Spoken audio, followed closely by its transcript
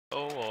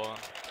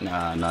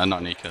Nah,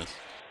 not Nico's.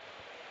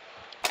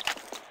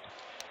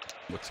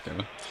 What's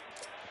going?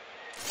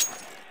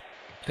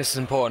 This is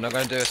important. I'm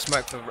going to do a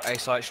smoke for A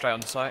site straight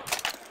on the site.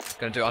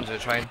 Going to do it under the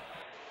train.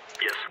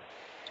 Yes.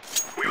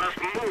 We must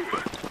move.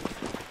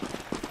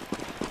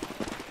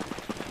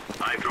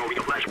 I'm throwing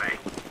a flashbang.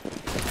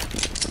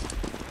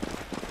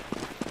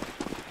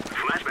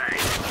 Flashbang.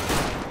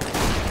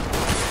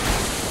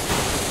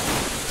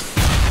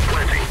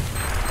 Planting.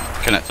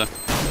 Connector.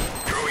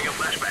 Throwing a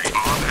flashbang.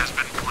 Bomb has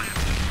been planted.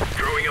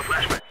 Throwing a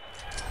flashbang.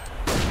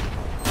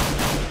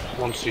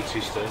 One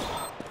CT stairs.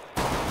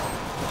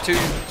 Two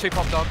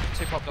pop dog.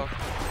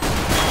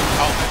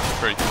 Oh,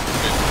 3.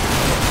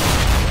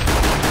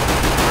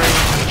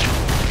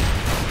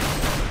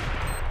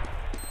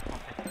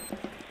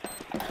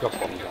 Got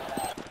one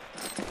guy.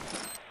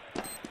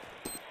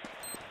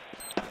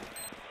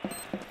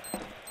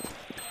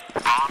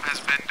 Bomb has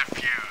been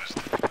defused.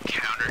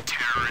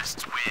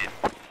 Counter-terrorists win.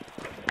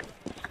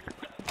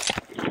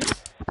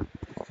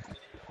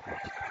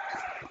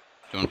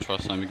 Do you want to try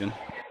Sam again?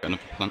 Going up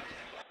a plant.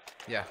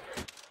 Yeah.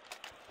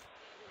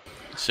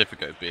 See if we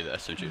go B, the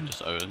SOG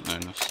just over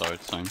known as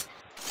side same.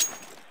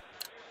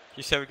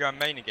 You said we're going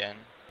main again?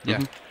 Yeah.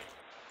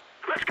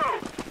 Let's go.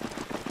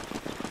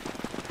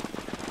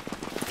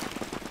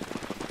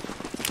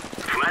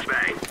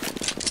 Flashbang.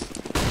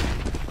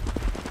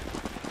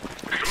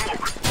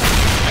 Smoke.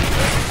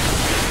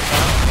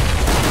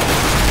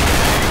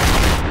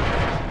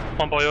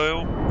 One by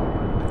oil.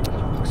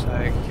 So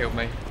killed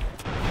me.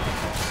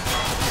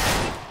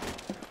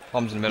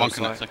 Bombs in the middle.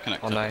 One site.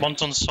 connector. On A.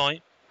 One's on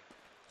site.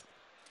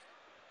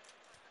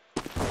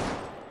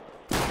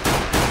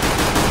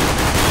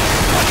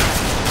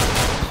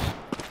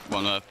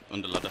 One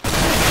under ladder.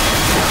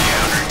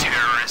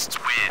 Counter-terrorists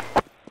win.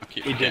 I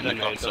keep He getting didn't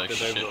the know cops so that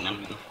shit they were now.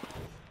 on.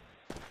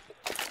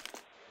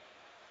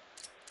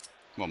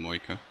 One more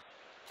eco.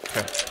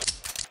 Okay.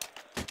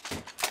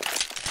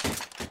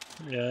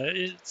 Yeah,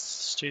 it's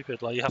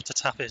stupid. Like you have to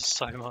tap it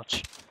so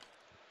much.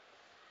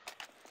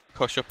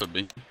 Push up a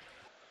B.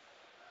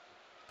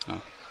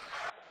 Oh.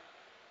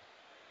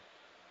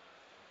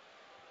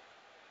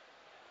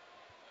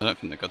 I don't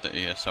think they got the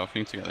ESL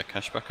thing to get their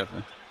cash back, have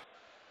they?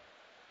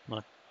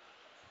 No.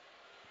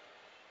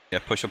 Yeah,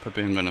 push up a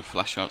B, I'm gonna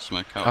flash out,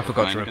 smoke out. I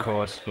forgot to behind you.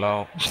 record.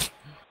 Lol. It's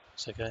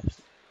okay.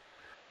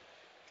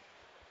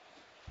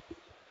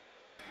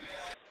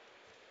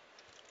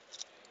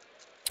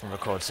 I'll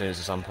record as soon as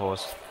it's on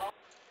pause.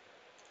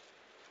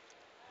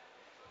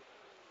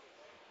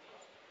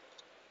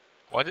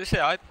 Why did it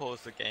say I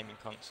paused the gaming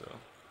console?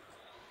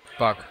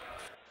 Bug.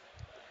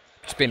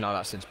 It's been like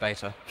that since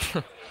beta.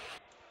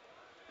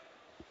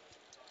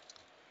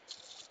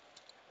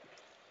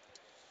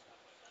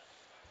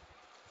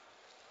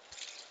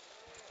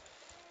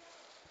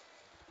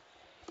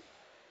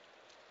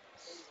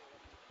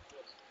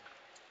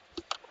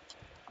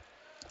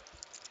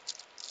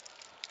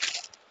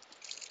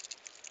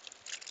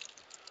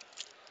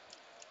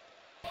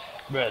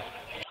 Red.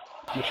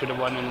 We should have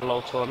won in the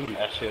low tournament.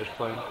 SEO's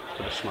playing.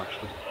 Could have smashed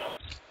him.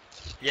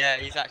 Yeah,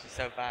 he's actually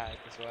so bad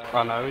as well.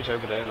 I know, he's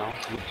over there now.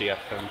 With DF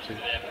phone too.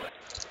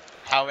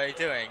 How are they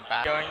doing?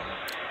 Bad? Going?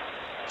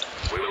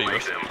 We will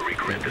make them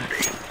regret this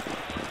day.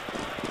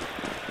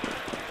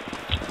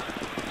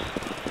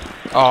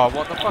 Oh,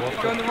 what the fuck?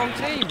 You're on the wrong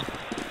team.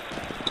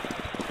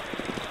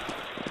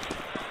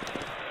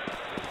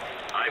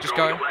 Just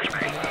go.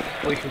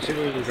 Well, you can see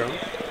where we're going.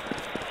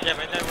 Yeah,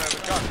 but know where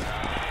we're going.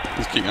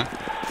 Let's keep going.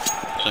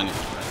 Shiny.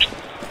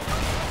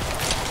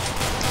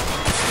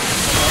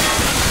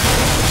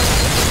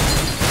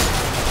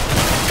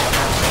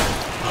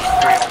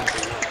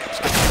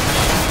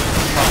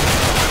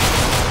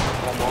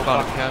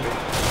 Can't can.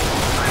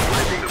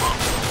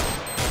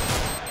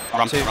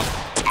 Run, Two. run.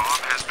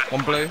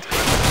 One blue.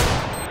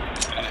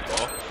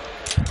 Connect off.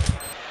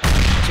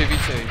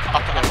 2v2.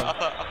 Upper.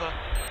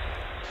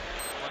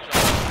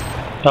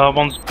 Watch out.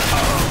 One's.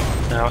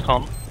 No, I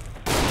can't.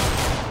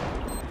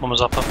 One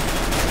was upper.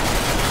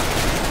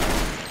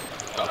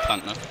 Got a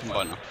plant now. I'm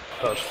by now.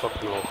 That was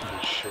fucking awful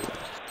as shit.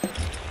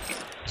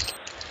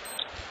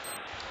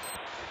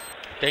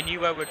 They knew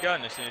where we're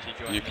going as soon as you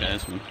joined. New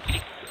players, man.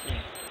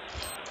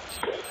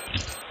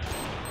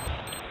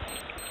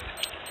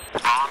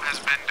 Bomb has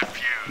been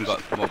defused. We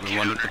got what we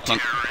wanted to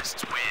plant.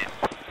 Terrorists win.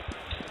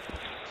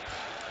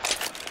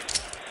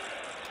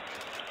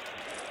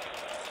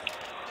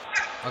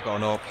 I got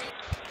an AWP.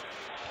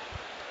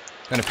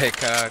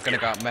 Gonna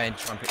go up main,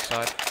 try and pick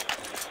side.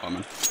 Oh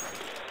man.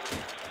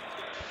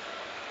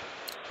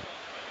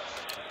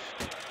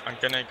 I'm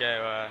gonna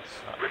go,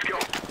 Let's go.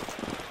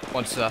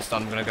 Once that's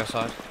done, I'm gonna go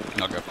side.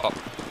 I'll go pop.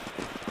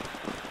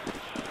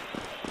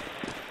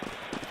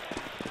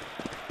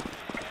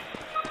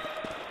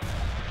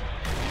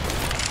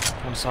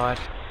 One side.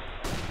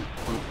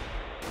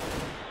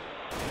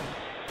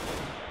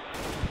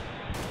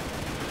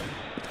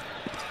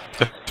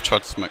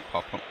 Tried to smoke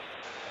pop up.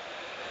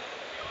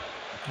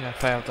 Yeah,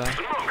 failed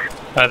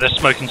there. They're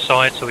smoking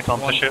side, so we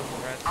can't push it.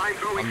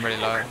 I'm really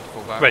low.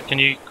 Fall back. Red, can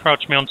you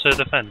crouch me onto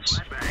the fence?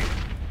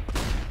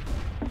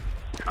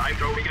 I'm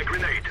throwing a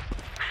grenade.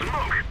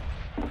 Smoke.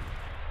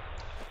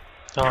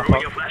 Oh,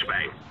 Throwing a fuck.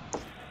 flashbang.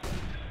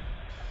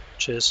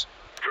 Cheers.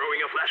 Throwing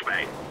a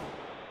flashbang.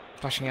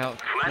 Flashing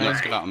out.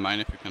 Let's get out of main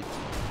if we can.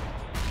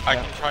 I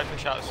can try to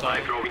push I'm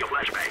outside. throwing a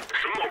flashbang.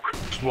 Smoke.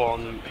 There's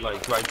one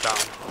like right down.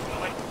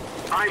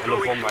 I'm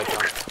Another throwing one right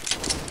smoke. down.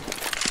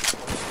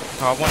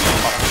 Oh, one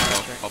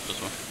Pop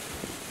as well.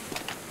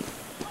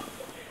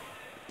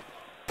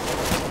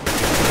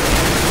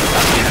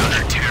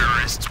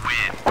 Counter-terrorists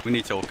win. We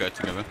need to all go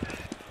together.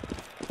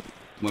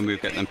 When we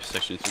get them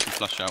positions, we can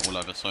flash out all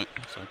over sides.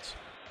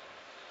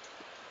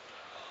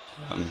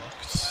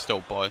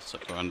 Still buy a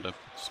sector under.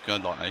 Just go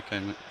like AK,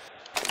 mate.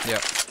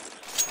 Yep.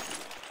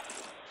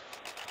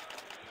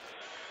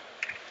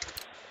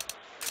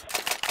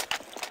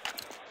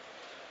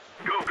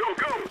 Go, go,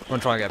 go. I'm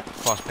gonna try and get a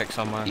fast pick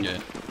somewhere. Yeah.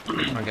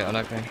 Try and get an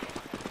opening.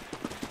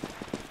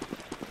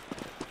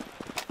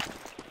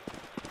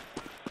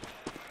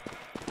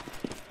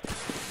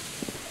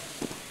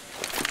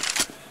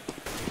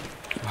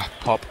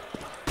 Pop.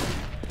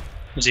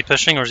 Is he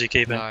pushing or is he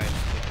keeping? No.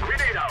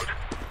 Grenade out.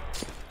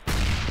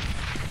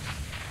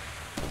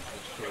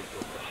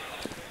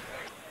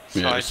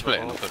 Yeah, we're Side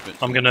splitting wall. up a bit.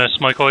 I'm gonna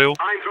smoke oil.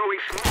 I'm throwing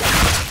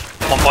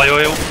smoke. One by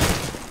oil.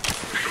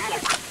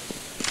 Smoke.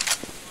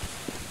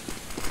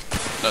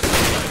 That's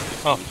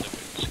okay. Oh,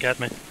 scared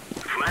me.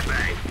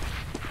 Flashbang.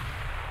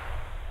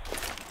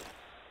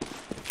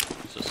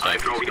 It's a I'm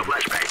safe. throwing a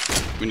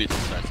flashbang. We need to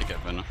stay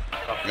together now.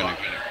 We're gonna...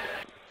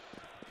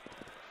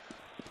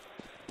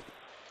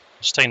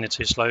 Just taking it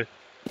too slow.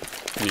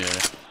 Yeah.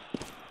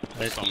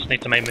 They just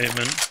need to make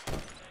movement.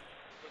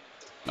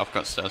 I've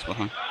got stairs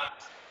behind.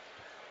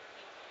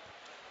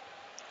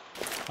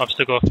 I've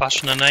still got a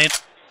flash and a nade.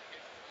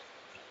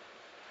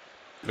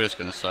 We're just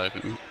gonna save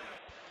him.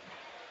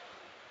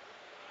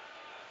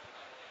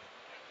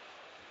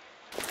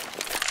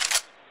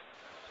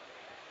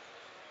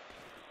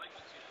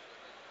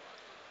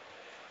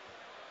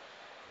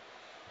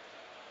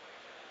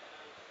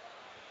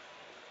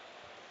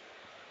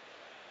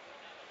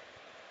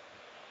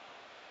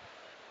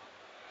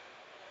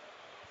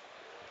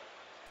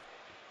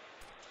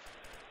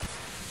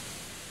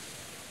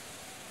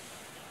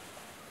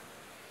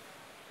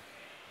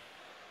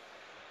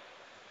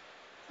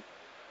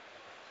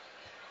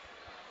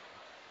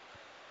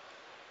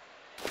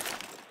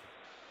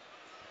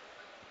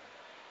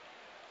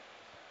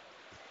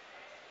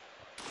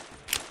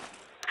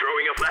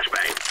 Throwing a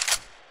flashbang.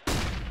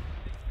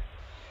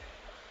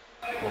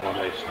 One on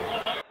base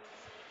now.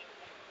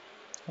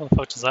 What the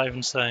fuck does that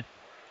even say?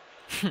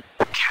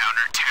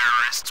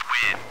 Counter-terrorists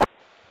win.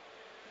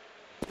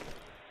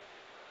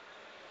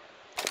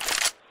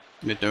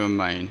 We're doing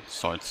main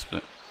side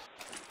split.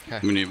 Okay.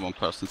 We need one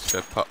person to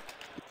go pop,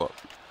 but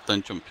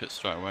don't jump it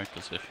straight away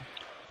because if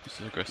this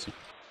is aggressive.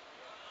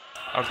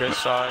 I'll go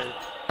side.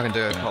 I can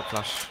do a Yeah. pop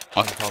flash.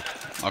 I'll, Pop.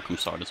 I'll come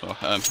side as well.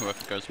 Whoever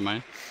goes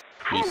main,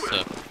 he's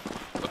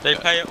They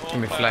play it all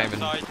Give me flame and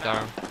side now.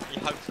 down. He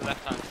hugs the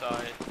left hand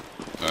side.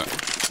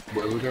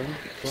 Where are we going?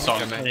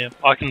 Side. Okay, mate. Yeah,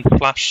 I can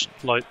flash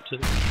light to.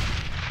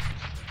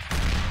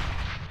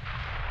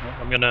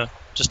 I'm gonna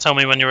just tell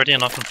me when you're ready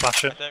and I can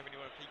flash I it. don't really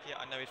want to peek it.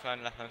 I know he's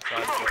playing left hand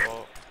side.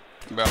 Or...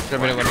 Well,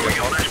 Don't really want to go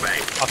pop.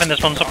 Flashbang. I think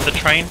this one's up the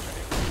train.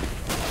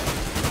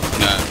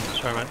 no,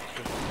 Sorry, mate.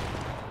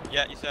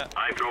 Yeah, you said.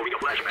 I'm throwing a I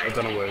flashbang.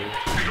 don't know where he is.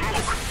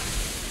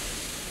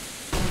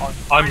 Smoke.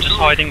 I'm just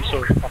hiding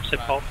sort of opposite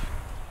pop.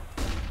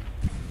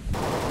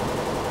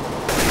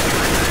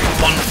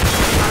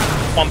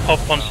 One pop,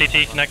 one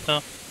CT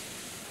connector.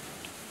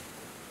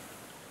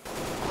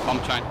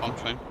 bomb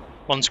train.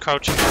 One's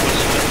crouching.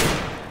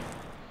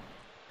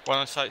 One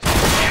on site.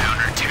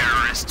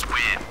 Counter-terrorists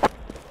win.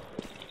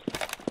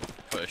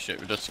 But shit,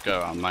 we just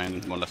go out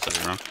main more or less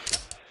every round.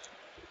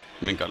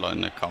 We didn't go like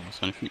in the cars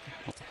or anything.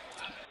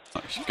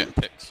 Like she's getting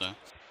picked, so.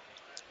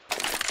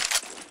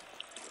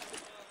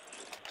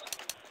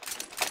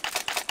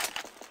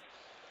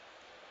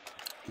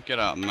 Get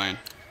out of main.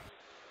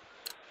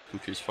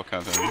 Confuse fuck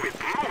over here. Move it,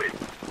 move it.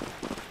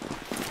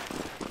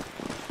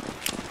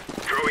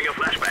 Throwing a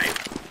flashbang.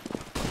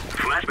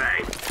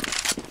 Flashbang.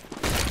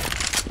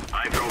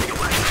 I'm throwing a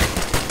flashbang.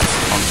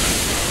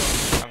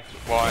 I'm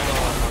wide. Oh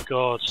my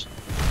god.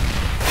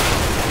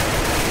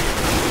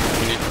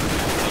 We need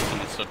someone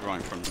that stood right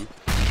in front of him.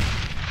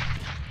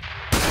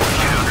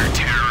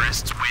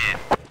 Counter-terrorists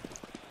win.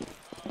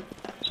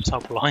 Just how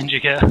blind you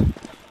get.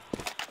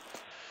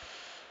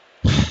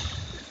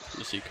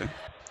 Just eco.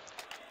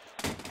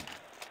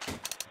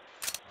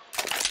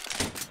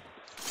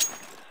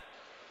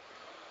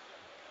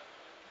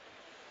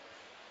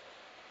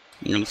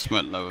 I'm gonna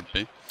smoke lower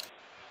B.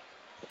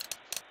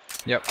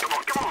 Yep. Come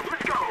on,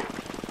 let's go.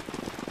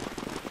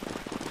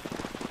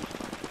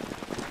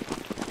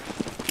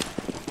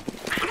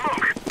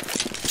 Smoke.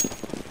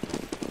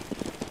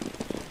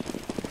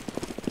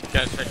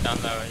 Go straight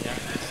down lower, yeah.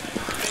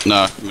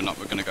 No, we're not.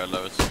 We're gonna go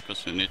lower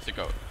because we need to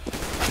go.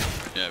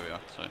 Yeah, we are.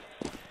 So.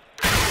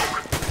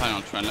 Hang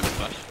on, train. Let me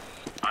flash.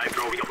 I'm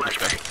throwing a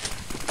flashbang.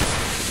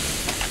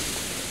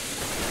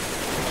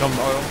 Jump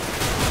oil.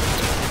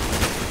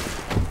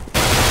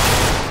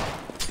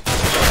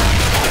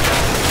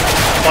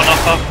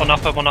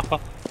 upper, one upper.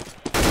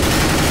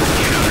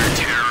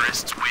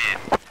 Counter-terrorists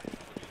win.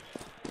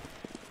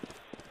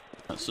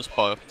 Let's just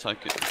buy up and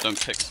take it. Don't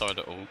pick side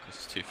at all because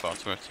it's too far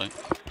to rotate.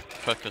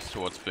 Focus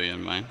towards B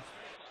and main.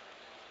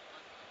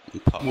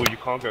 And pop. Well, you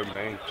can't go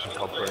main because you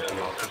can't break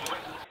the office.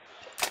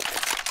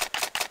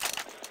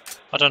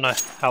 I don't know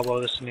how well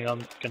this is.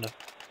 I'm gonna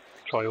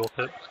try AWP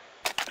it.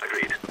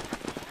 Agreed.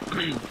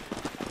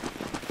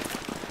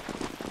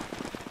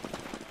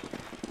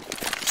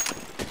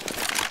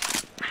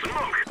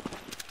 Smoke.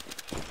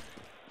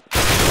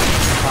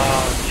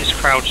 He's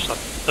crouched. I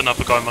don't know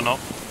if I got him or not.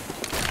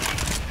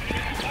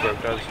 Bro,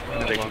 guys,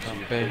 they can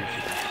welcome, see you. B.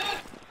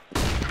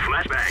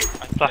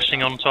 Flashbang.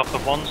 Flashing on top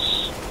of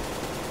once.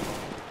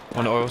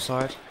 On oil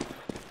side.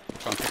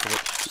 Try and pick a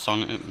which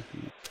song it.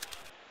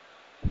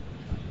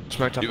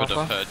 Smoked up You would have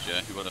upper. heard,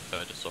 yeah, you would have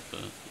heard us off the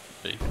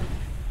B.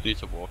 You need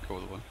to walk all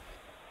the way.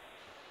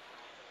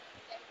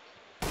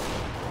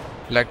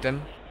 Legged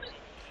him.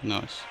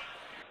 Nice.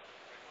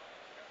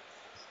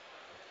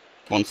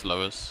 One's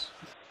lowers.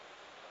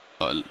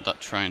 Like that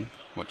train,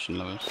 watching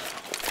lowers.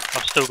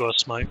 I've still got a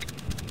smoke.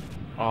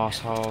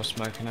 Arsehole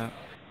smoking it.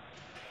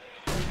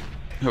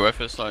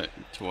 Whoever's like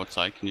towards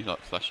A, can you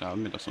like flash out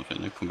mid or something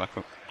and then come back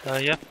up?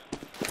 Yeah.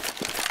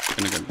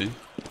 Gonna go B.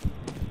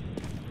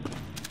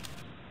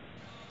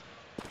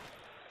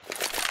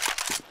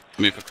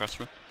 Move across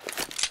room.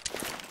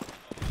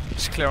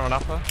 It's clear on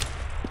upper.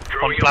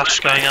 One flash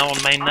going out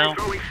on main now.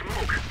 Throwing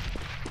smoke.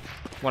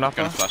 One upper.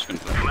 Gonna flash, gonna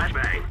flash.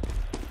 Flashbang.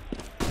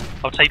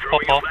 I'll take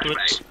pop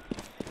afterwards.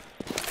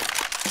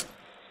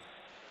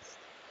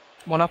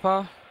 One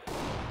upper.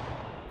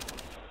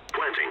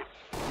 Planting.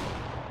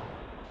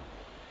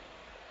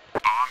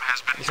 Bomb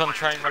has been He's on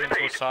train running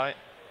towards site.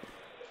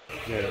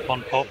 Yeah.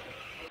 One pop.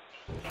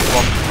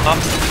 One up.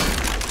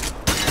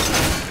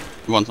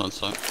 One's on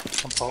site.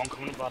 One pop.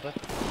 Coming up ladder.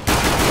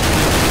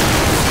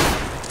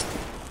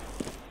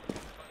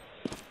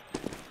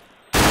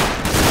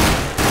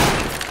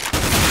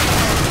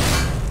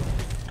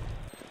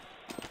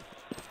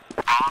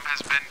 Bomb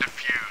has been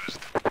defused.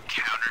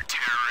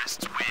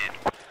 Counter-terrorists win.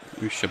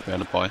 We should be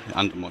able to buy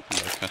and might be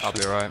low cash. I'll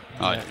be right.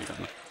 Oh yeah, you got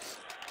me.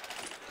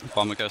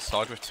 Bomber goes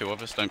side with two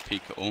of us, don't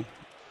peek at all.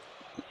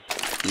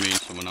 Me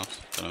and someone else,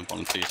 don't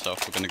volunteer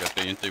yourself, we're gonna go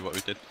B and do what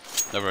we did.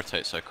 They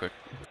rotate so quick.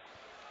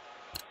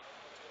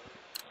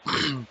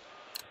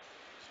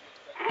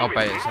 I'll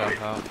bait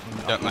itself out.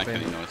 Don't make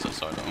any noise that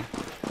side at all.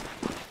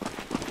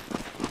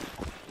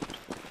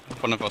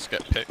 One of us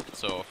get picked,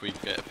 so if we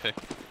get a pick,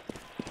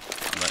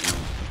 I'll let you know.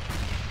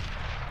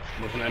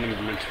 There's an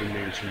enemy meant to be me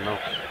and someone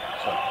else.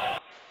 So,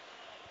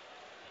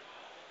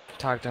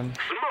 Tagged him.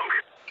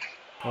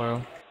 Smoke.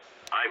 Oil.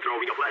 I'm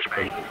throwing a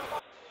flashbang.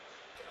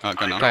 Alright,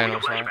 go now. Playing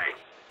on side. Flashbang.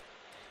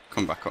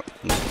 Come back up.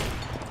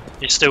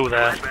 He's still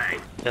there.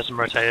 Flashbang. He hasn't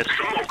rotated.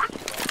 Smoke.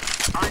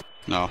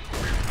 No.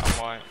 I'm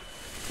white.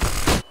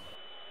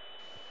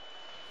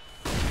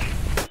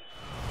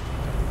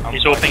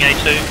 He's AWPing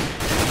A2.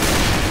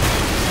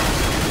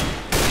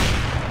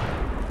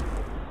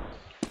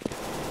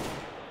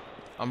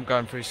 I'm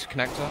going through his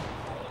connector.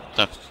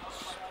 That's...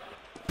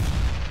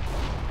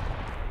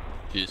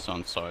 He's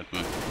on side,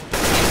 mate.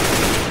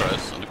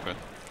 Press on the crit.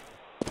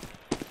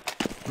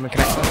 I'm a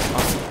connector.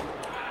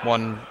 Up.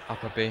 One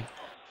upper B.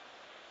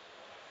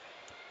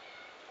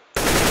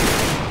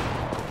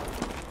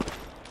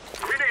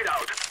 Grenade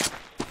out.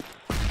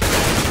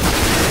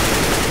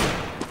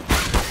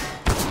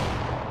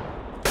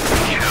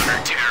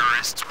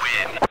 Counter-terrorists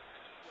win.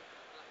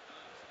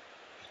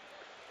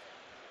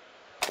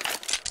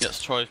 Yeah,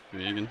 let's try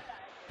vegan.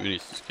 We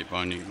need to just keep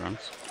buying new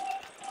rounds.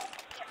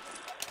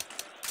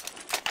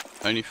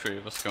 Only three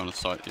of us go on the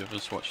site, the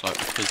others watch like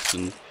the kids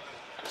and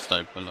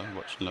stay below,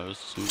 watch lows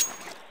or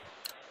something.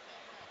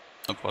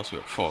 Otherwise we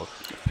got four.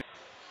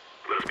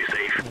 Let's be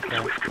safe.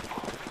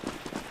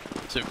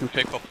 So we can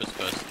pick up this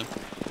first then.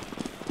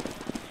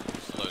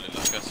 Slowly,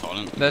 let's go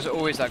silent. There's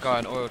always that guy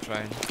on oil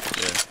train.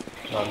 Yeah.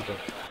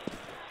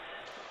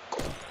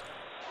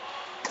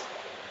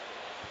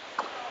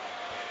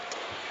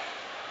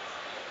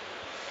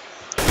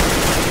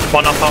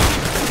 One upper.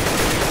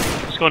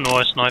 He's got an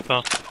oil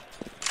sniper.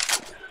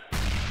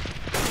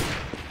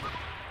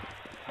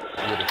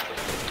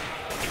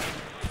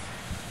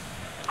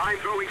 I'm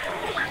throwing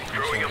smoke.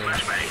 Throwing a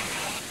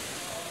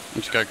flashbang.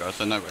 Let's go guys,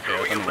 I know we're here,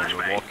 I don't know where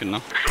we're walking now.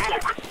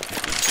 Smoke.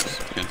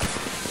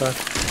 Okay.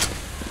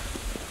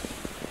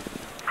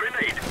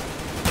 Grenade. I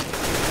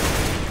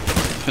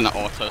think that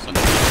auto's on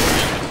the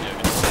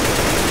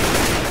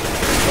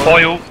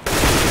Oil.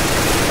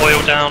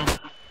 Oil down.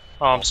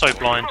 Oh, I'm so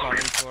blind.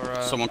 Planning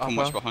for, Someone come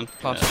watch upper. behind.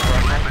 Planting Yeah. for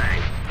upper.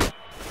 Flashbang.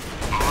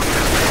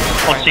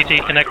 On CT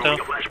connector. Throwing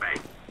a flashbang.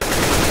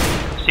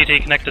 CT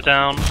connector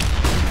down.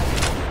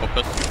 Up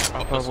us.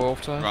 Upper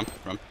water. Ramp,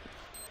 ramp.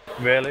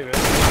 Really?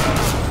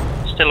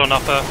 Still on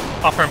upper.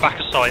 Upper and back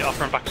of sight.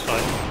 Upper and back of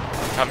sight.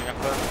 Coming up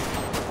there.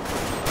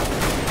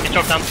 He's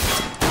dropped down.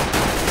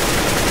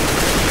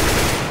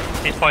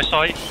 He's by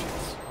sight.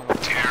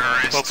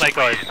 Terrorists. Well played,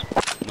 guys.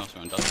 Nice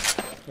round, done.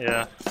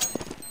 Yeah.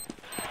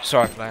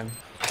 Sorry, Flame.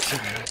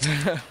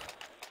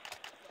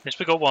 Yes,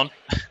 we got one.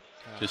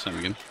 Just same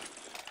again.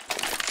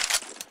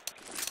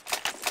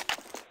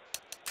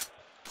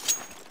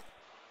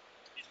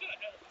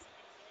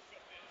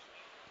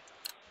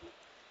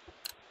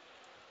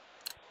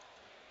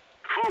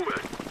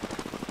 Forward.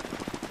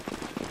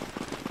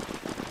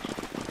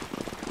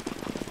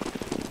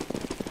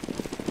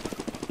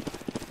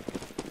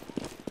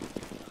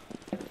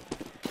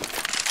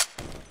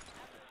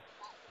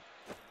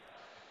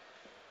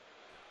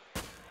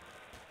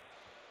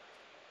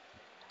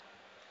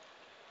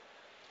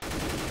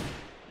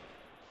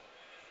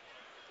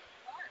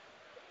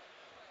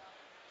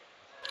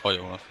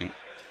 Oil, I think.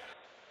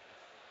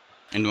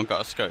 Anyone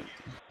got a scope?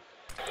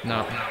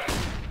 No.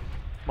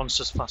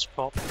 Monsters flash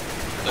pop.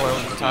 Oil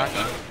attack.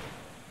 Okay.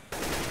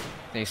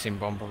 He's seen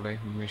bomb probably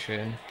when we're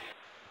shooting.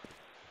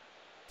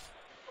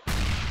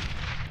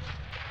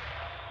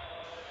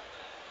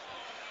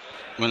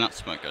 When that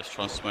smoke goes,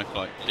 try and smoke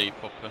like deep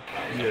upper.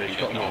 Yeah, it's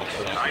got more. I'm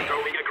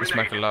throwing a We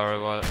smoke a grenade. lower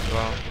as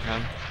well, if we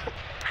can.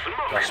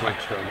 That's my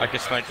turn. I can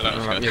smoke that.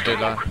 Right, yeah, do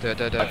that. Do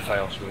it. I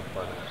fail smoke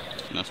by the way.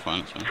 That's fine,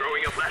 that's fine.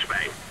 Throwing a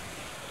flashbang.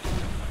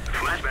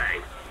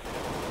 Flashbang.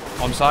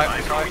 On site,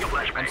 I'm throwing a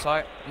flashbang. on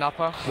site,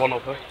 Napa. One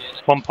upper.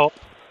 One pop.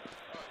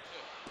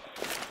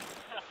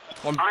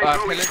 One I'm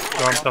throwing pillage. smoke.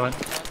 Where I'm coming.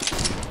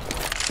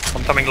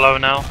 I'm coming low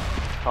now.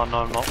 Oh no,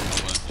 I'm not. Well,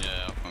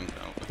 yeah, I'll find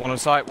out. One on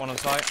site, one on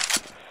site.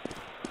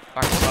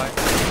 Back to site.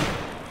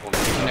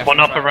 One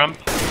upper ramp.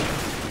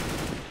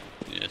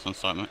 Yeah, it's on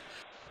site, mate.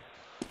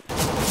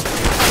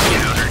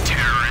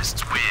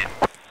 Counter-terrorists win.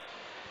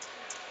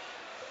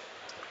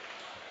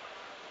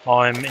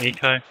 I'm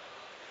eco.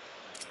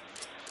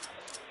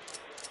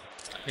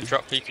 I can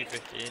drop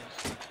P250s.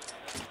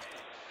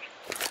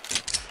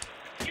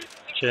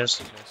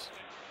 Cheers.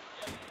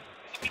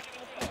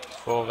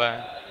 4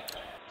 there.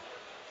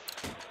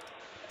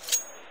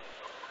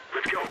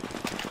 Let's go.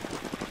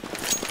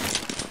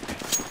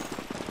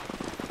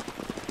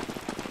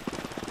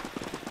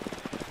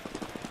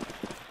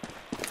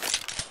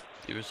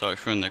 He was like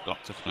throwing their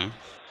Glock to flame.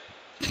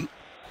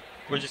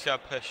 We're just gonna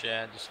push,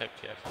 yeah, and just hope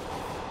careful.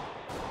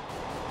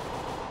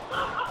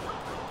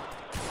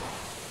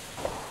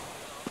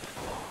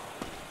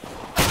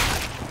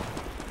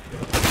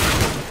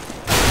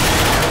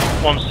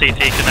 One CT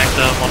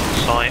connector, one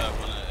site.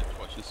 One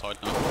watching side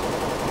now.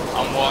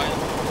 I'm wide.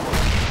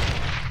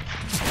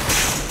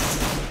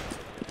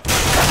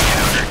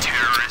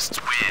 Counter-terrorists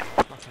win.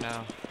 Fucking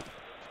hell.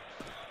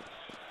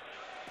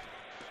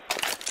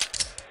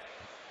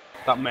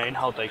 That main,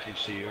 how they can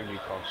see you and you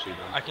can't see them.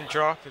 I can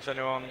drop if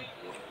anyone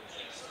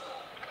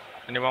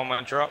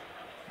want to drop.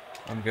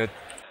 I'm good.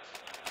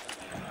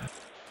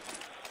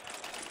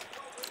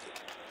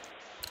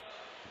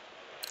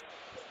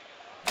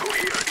 Who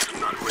here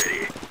is not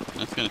ready? I'm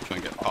just gonna try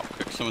and get pop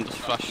quick. Someone just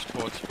flash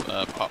towards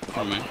pop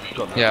from me.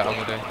 Yeah, I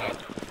will do.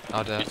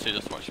 I'll do You it. see,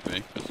 just watch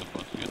B, because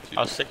otherwise we get too.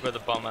 I'll stick with the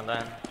bomber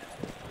then.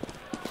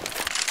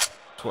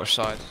 To watch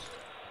side.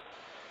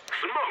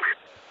 Smoke.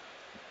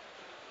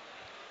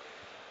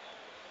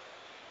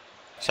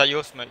 Is that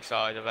your smoke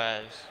side of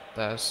theirs?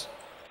 There's.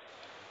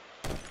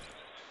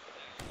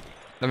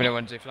 Let me know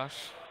when to do flash.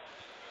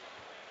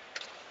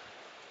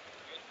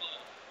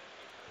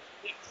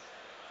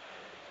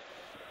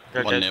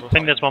 Go One get nip. I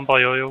think there's one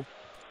by oil.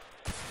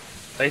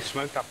 They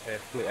smoke that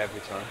perfectly every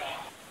time.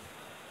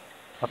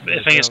 I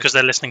think it's because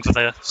they're listening for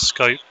their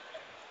scope.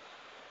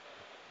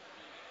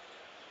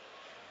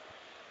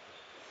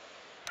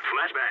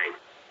 Flashbang.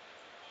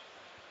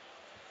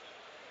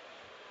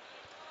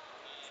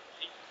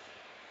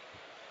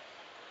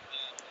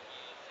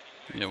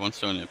 Yeah, one's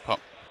still near pop.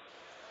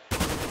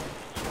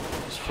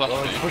 Just flash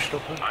Oh, me. it's pushed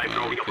up. I'm Yeah,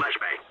 throwing a okay.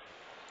 flashbang.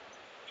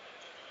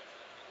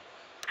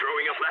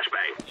 Throwing a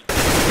flashbang.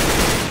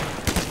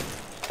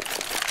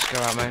 Let's go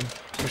out, main.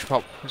 Push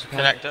pop. As you can.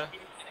 Connector.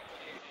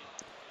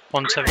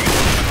 170.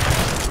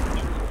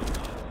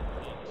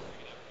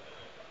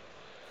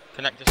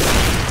 Connector.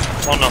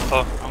 One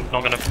upper. I'm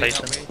not gonna place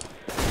Help him.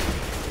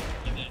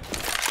 me.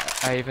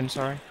 Even,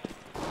 sorry.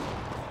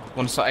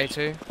 One site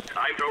A2.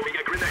 I'm throwing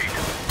a grenade.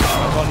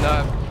 One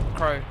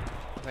Crow,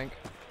 I think.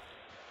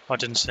 I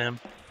didn't see him.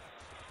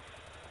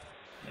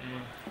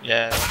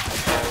 Yeah.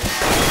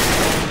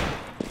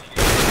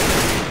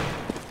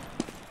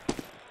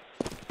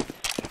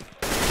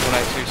 One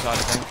A2 side,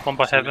 I think. One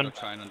by Someone heaven. got a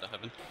train under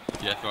heaven.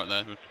 Yeah, right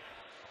there.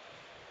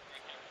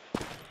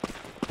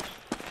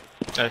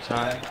 No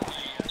time.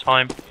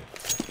 Time.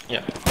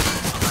 Yeah.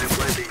 I'm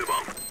planting the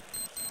bomb.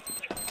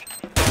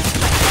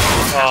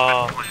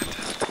 Ah,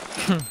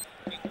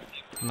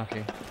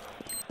 Lucky.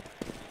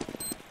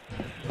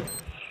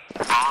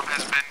 Bomb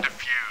has been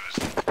defused.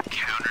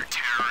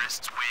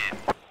 Counter-terrorists win.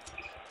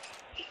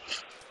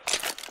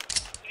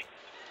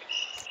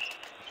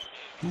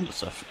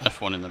 There's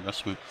F1 in the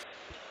rest move.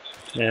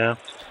 yeah.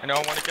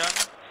 Anyone want a gun?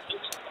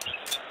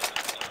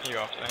 You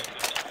off, mate.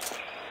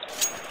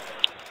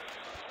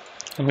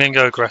 I'm gonna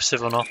go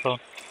aggressive on upper.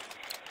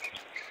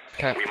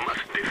 Okay. We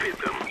must defeat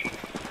them.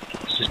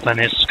 It's just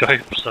plenty of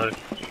scope, so.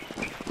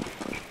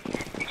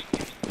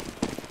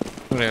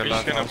 I'm gonna We're go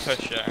just gonna last.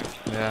 push, yeah.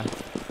 Yeah.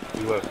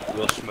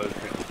 We'll smoke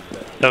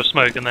it. They'll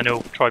smoke and then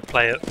he'll try to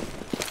play it.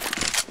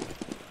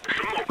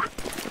 Smoke.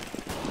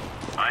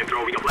 I'm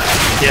throwing a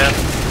flash. Yeah.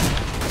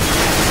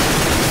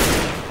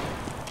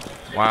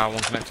 Wow, one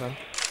connector.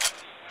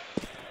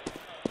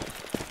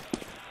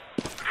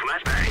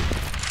 Flashbang.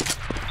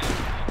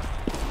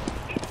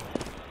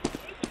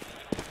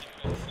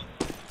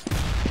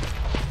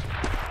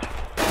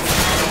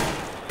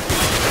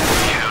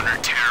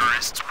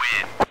 Counter-terrorists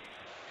win.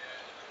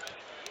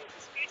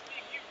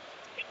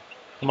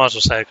 I might as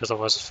well say it because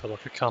otherwise I feel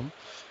like I can't.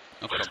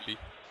 I've got B.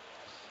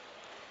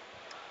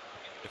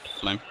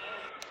 Flame.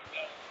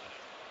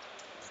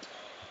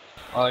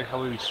 I like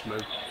how we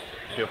smoke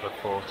the other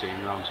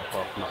 14 rounds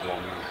apart from that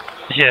 1 round.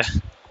 Yeah.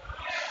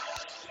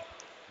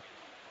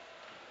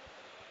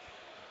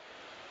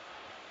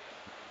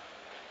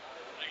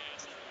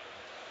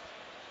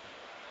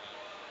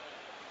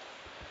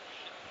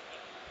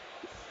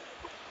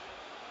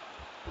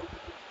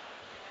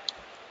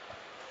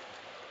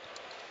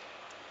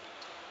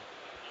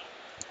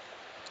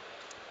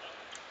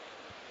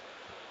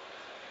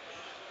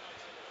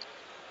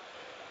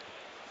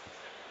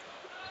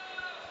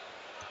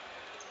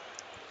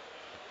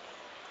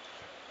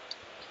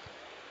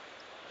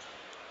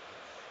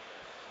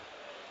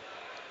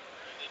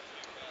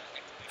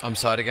 I'm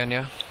side again,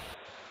 yeah?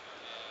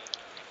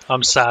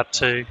 I'm sad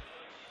too.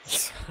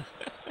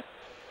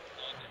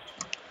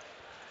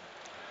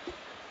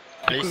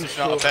 At least it's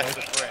not a best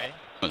of 3.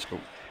 Let's go.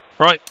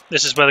 Right,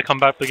 this is where the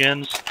comeback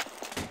begins.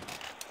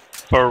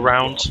 For a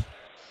round.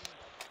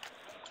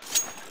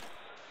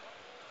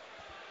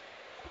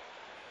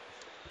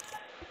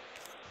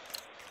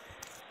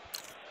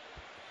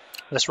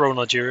 Let's roll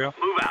Nigeria.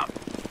 Move out.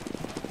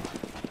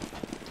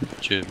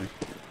 Cheers, me.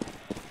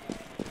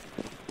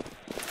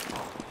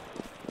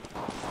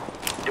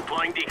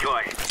 Deploying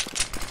decoy.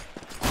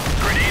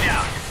 Grenade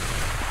out.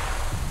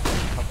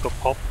 I've got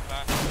pop.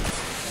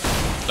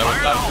 That was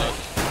Fire that. hole.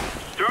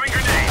 Throwing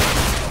grenade.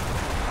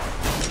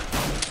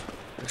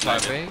 Looks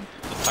like B.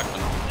 Attack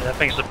them. Yeah, I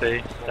think it's a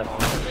B.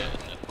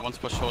 Definitely. One's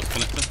push short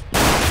connector.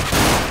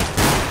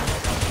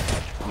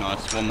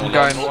 Nice, one more. I'm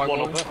going left. white One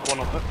wall. of it, one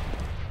of it.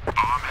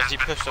 Has he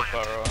pushed up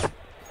or?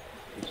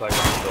 It's like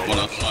One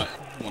outside,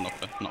 one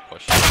upper, not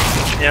push.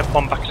 Yeah,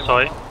 one back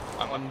site.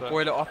 I'm One up.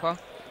 boiler upper.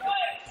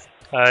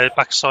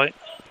 Back site.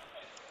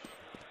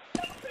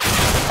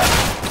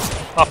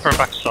 Upper and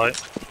back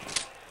site.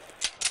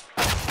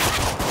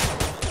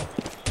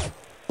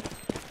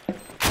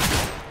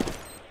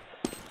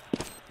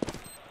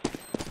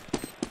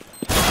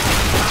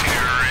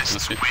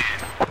 Terrorists Okay.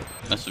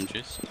 win.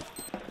 SMGs.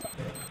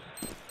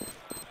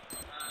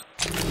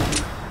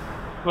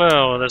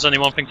 Well, there's only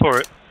one thing for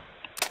it.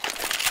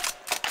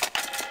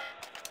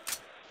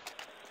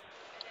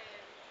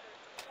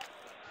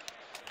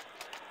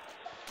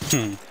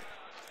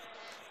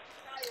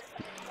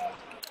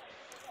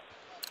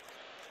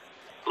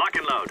 Lock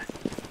and load.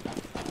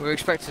 We were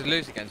expected to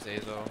lose against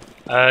these, or?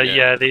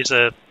 Yeah, these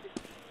are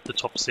the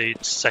top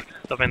seeds. I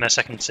mean, they're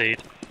second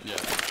seed. Yeah.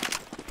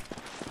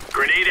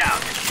 Grenade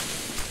out.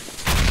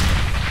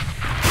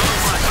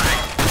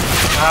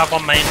 Ah,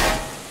 one main.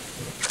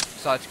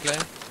 Side's clear.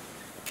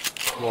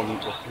 one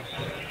up.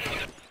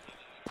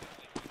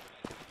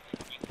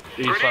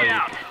 He's Grenade like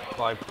out.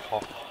 by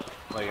pop,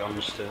 like on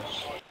the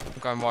stairs. I'm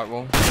going white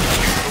wall.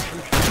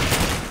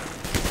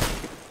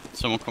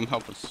 Someone come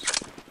help us.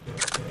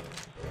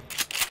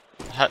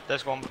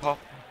 There's one pop.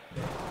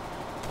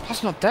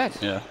 That's not dead.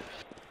 Yeah.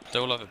 They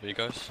all have a B,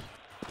 guys.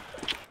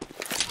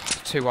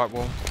 2 white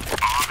wall. Bomb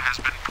has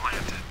been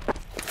planted.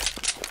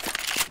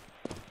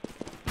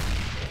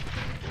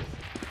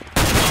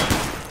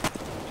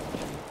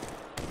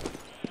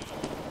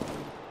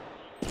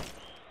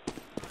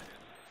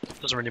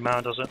 Doesn't really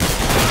matter, does it?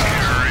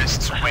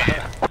 Terrorists win.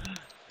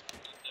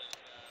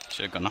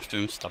 Should have gone after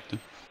him, stabbed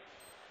him.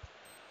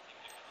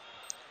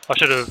 I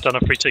should have done a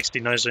 360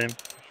 no zoom.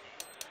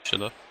 Should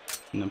have.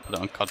 And then put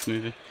it on COD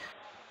movie.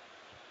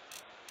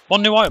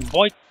 One new item.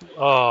 Why?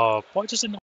 Why does it not?